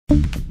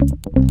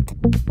Hi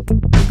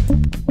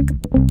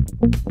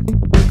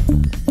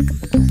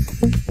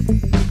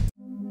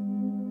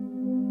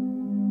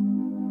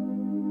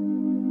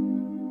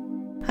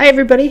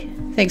everybody,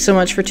 thanks so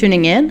much for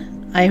tuning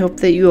in. I hope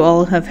that you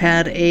all have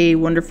had a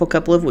wonderful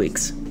couple of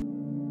weeks.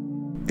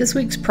 This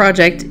week's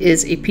project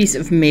is a piece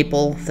of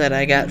maple that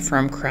I got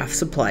from Craft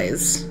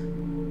Supplies.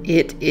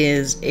 It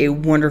is a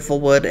wonderful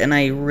wood and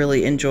I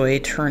really enjoy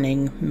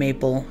turning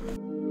maple.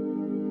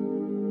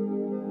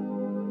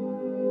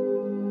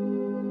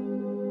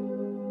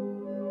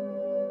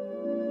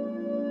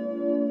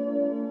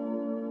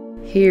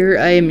 Here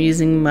I am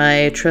using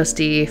my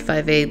trusty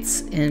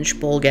 5/8 inch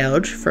bowl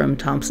gouge from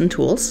Thompson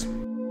Tools.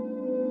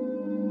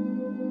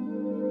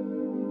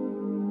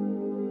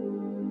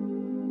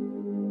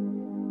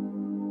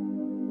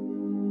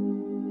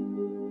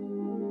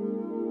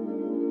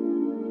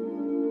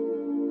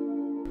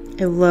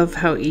 I love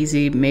how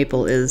easy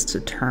maple is to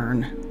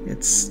turn.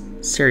 It's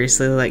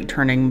seriously like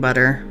turning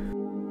butter.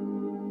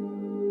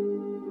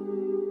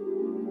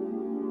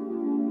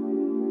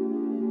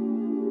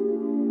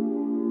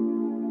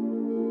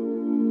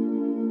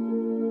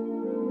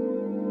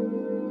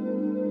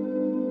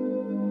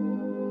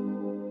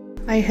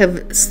 I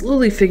have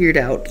slowly figured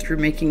out through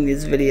making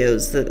these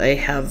videos that I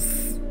have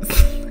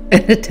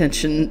an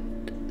attention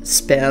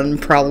span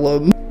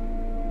problem.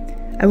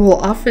 I will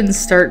often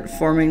start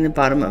forming the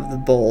bottom of the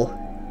bowl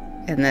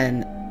and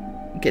then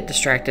get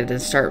distracted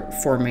and start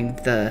forming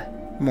the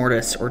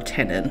mortise or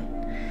tenon.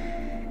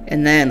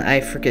 And then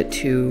I forget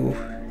to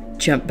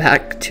jump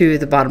back to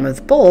the bottom of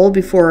the bowl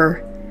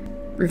before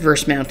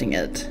reverse mounting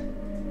it.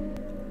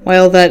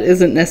 While that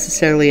isn't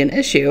necessarily an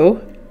issue,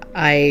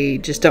 I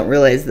just don't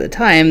realize at the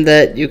time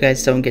that you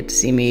guys don't get to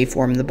see me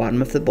form the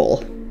bottom of the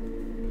bowl.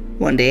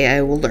 One day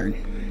I will learn.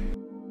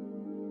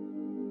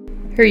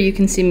 Here you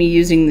can see me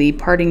using the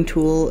parting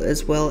tool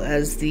as well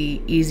as the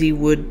Easy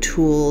Wood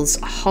Tools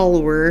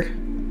hollower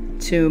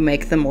to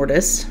make the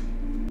mortise.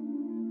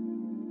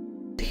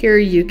 Here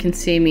you can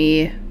see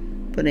me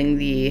putting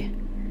the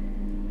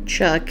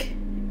chuck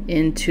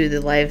into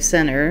the live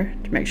center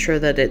to make sure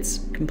that it's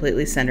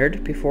completely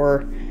centered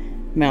before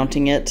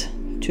mounting it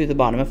to the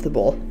bottom of the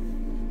bowl.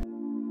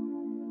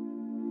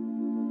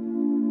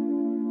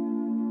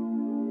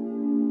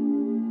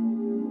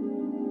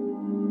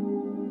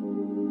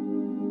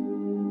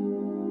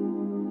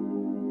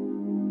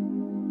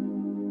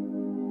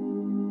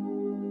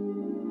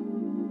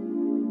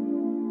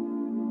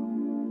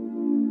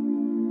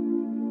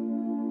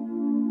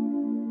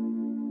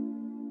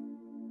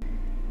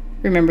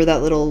 Remember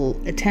that little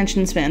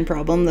attention span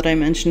problem that I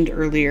mentioned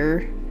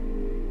earlier?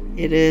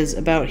 It is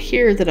about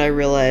here that I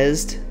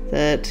realized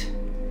that,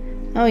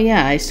 oh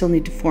yeah, I still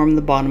need to form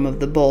the bottom of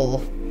the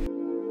bowl.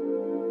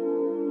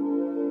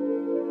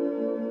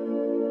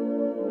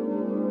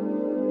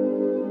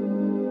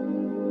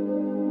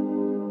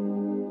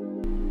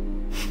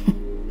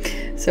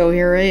 So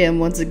here I am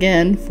once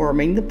again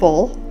forming the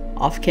bowl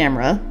off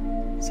camera,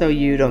 so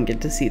you don't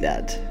get to see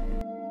that.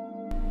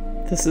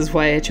 This is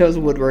why I chose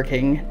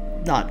woodworking,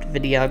 not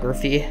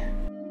videography.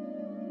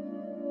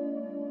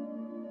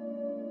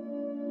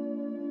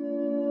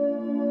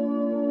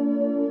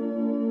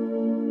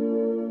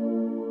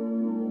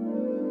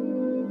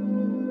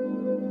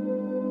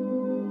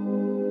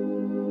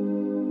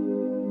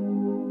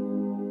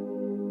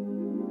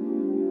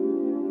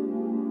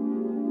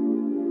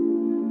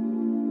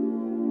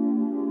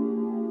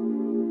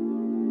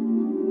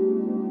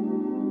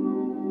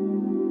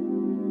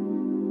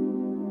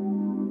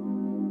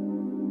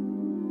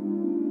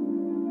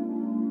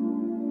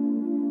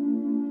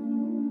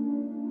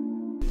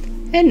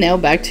 And now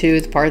back to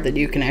the part that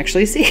you can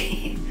actually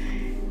see.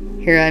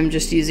 Here I'm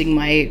just using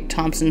my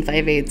Thompson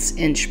 5/8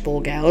 inch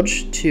bowl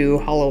gouge to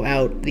hollow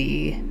out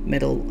the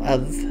middle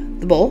of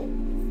the bowl.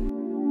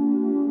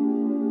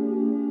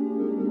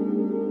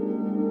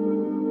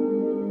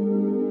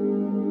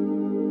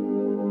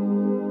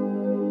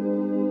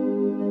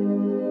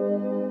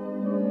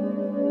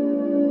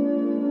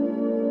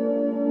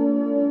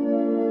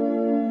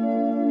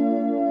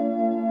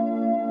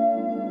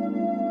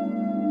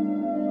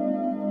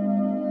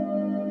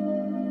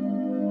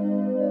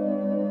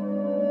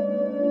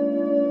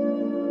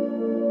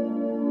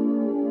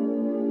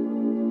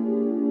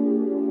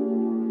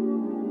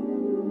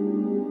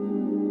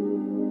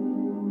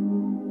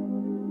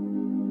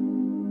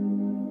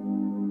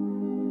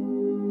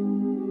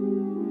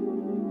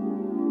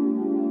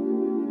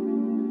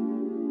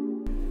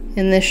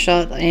 In this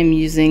shot, I am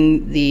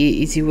using the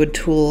Easy Wood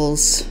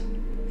Tools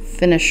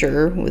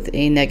finisher with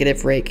a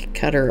negative rake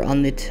cutter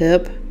on the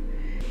tip.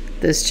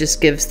 This just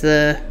gives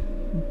the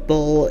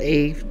bowl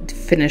a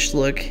finished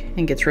look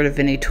and gets rid of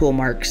any tool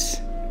marks.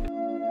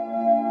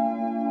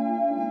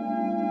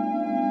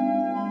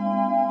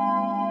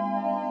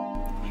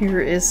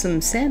 Here is some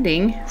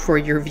sanding for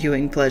your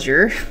viewing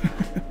pleasure.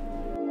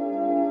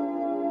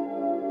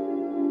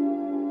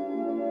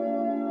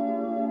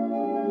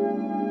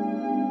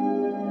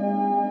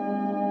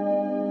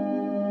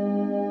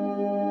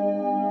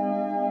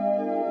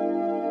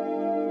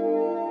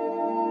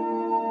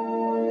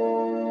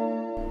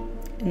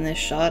 In this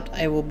shot,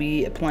 I will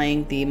be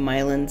applying the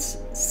Mylan's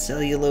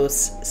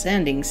Cellulose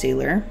Sanding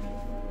Sealer.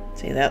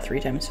 Say that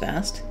 3 times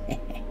fast.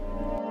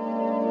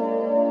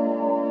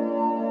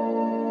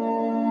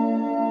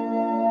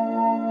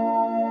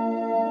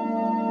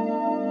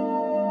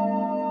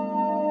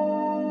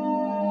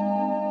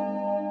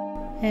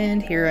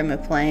 And here I'm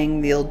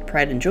applying the old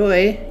Pride and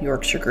Joy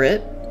Yorkshire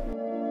Grit.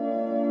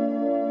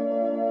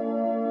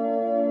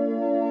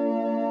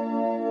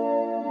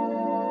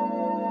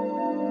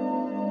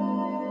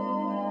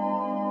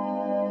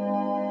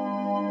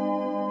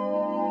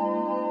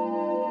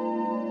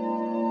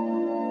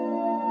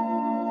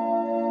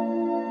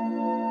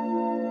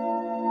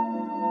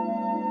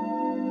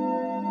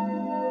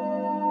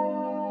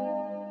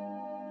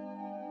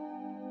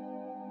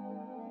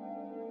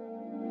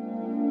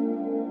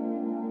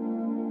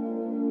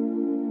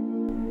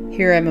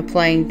 Here I'm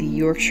applying the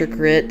Yorkshire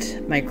Grit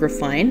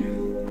Microfine.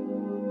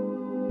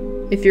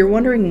 If you're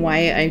wondering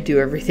why I do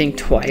everything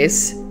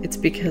twice, it's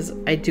because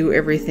I do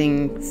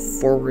everything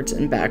forwards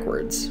and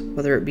backwards,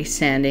 whether it be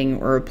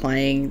sanding or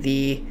applying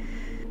the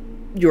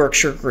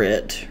Yorkshire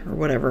Grit or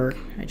whatever.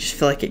 I just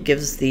feel like it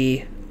gives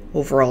the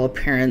overall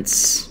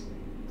appearance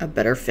a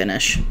better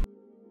finish.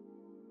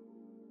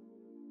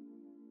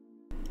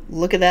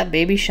 Look at that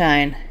baby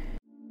shine.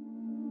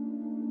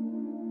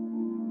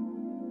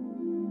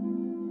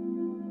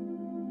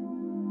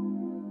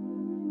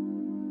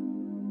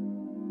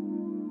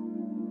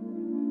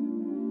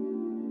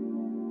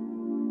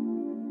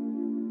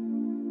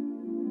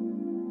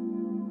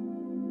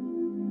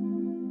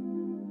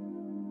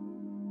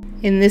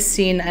 In this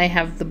scene, I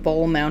have the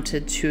bowl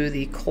mounted to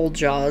the coal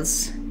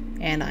jaws,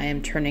 and I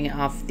am turning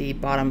off the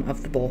bottom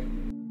of the bowl.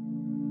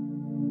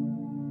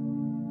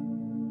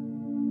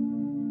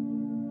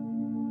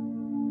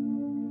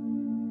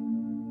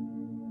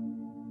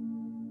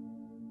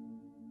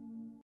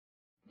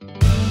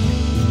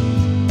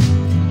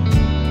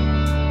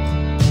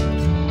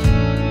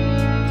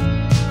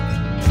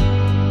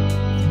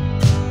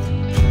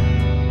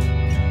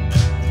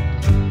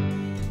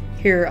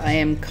 Here I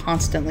am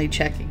constantly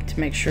checking to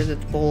make sure that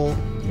the bowl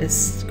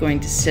is going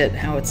to sit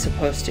how it's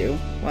supposed to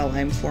while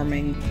I'm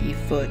forming the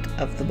foot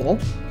of the bowl.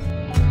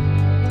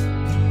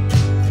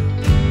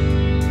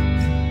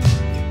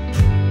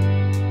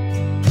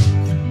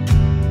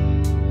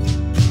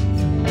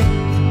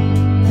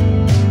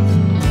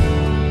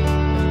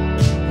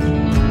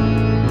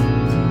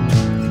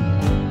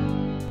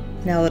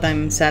 Now that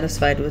I'm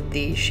satisfied with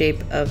the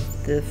shape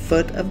of the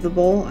foot of the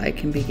bowl, I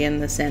can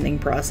begin the sanding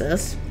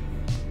process.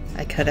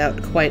 I cut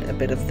out quite a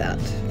bit of that.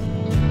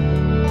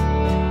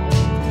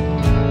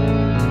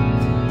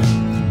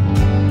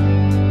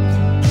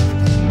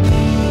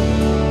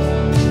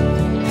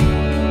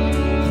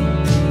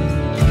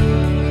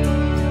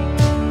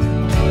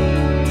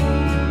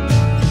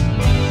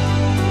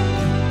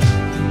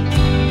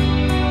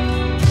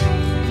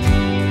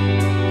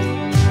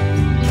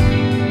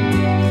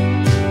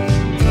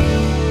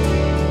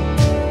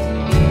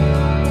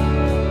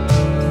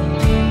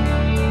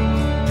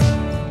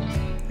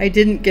 I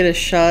didn't get a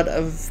shot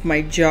of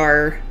my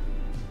jar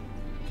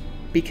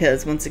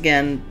because, once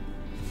again,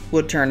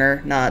 wood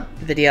turner, not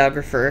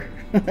videographer.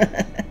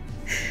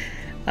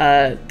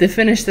 The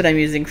finish that I'm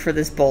using for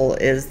this bowl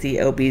is the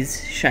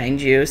Obi's Shine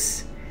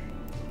Juice.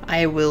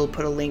 I will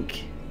put a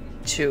link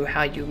to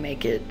how you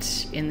make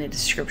it in the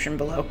description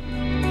below.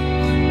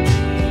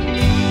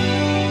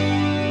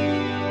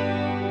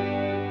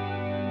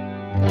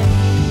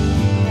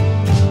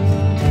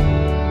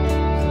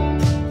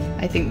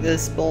 I think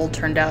this bowl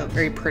turned out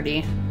very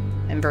pretty.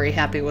 I'm very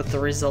happy with the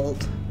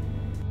result.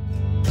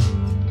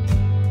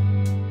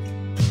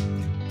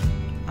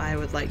 I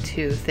would like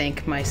to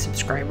thank my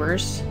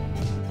subscribers.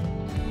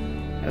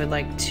 I would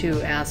like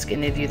to ask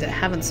any of you that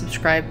haven't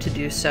subscribed to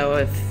do so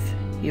if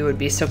you would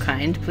be so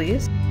kind,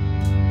 please.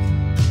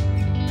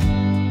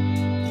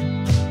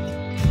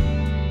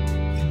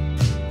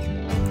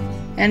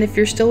 And if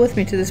you're still with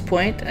me to this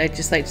point, I'd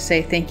just like to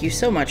say thank you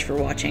so much for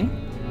watching.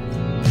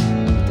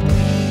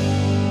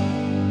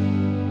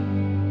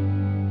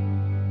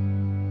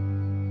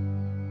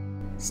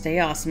 Stay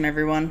awesome,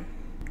 everyone.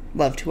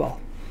 Love to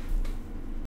all.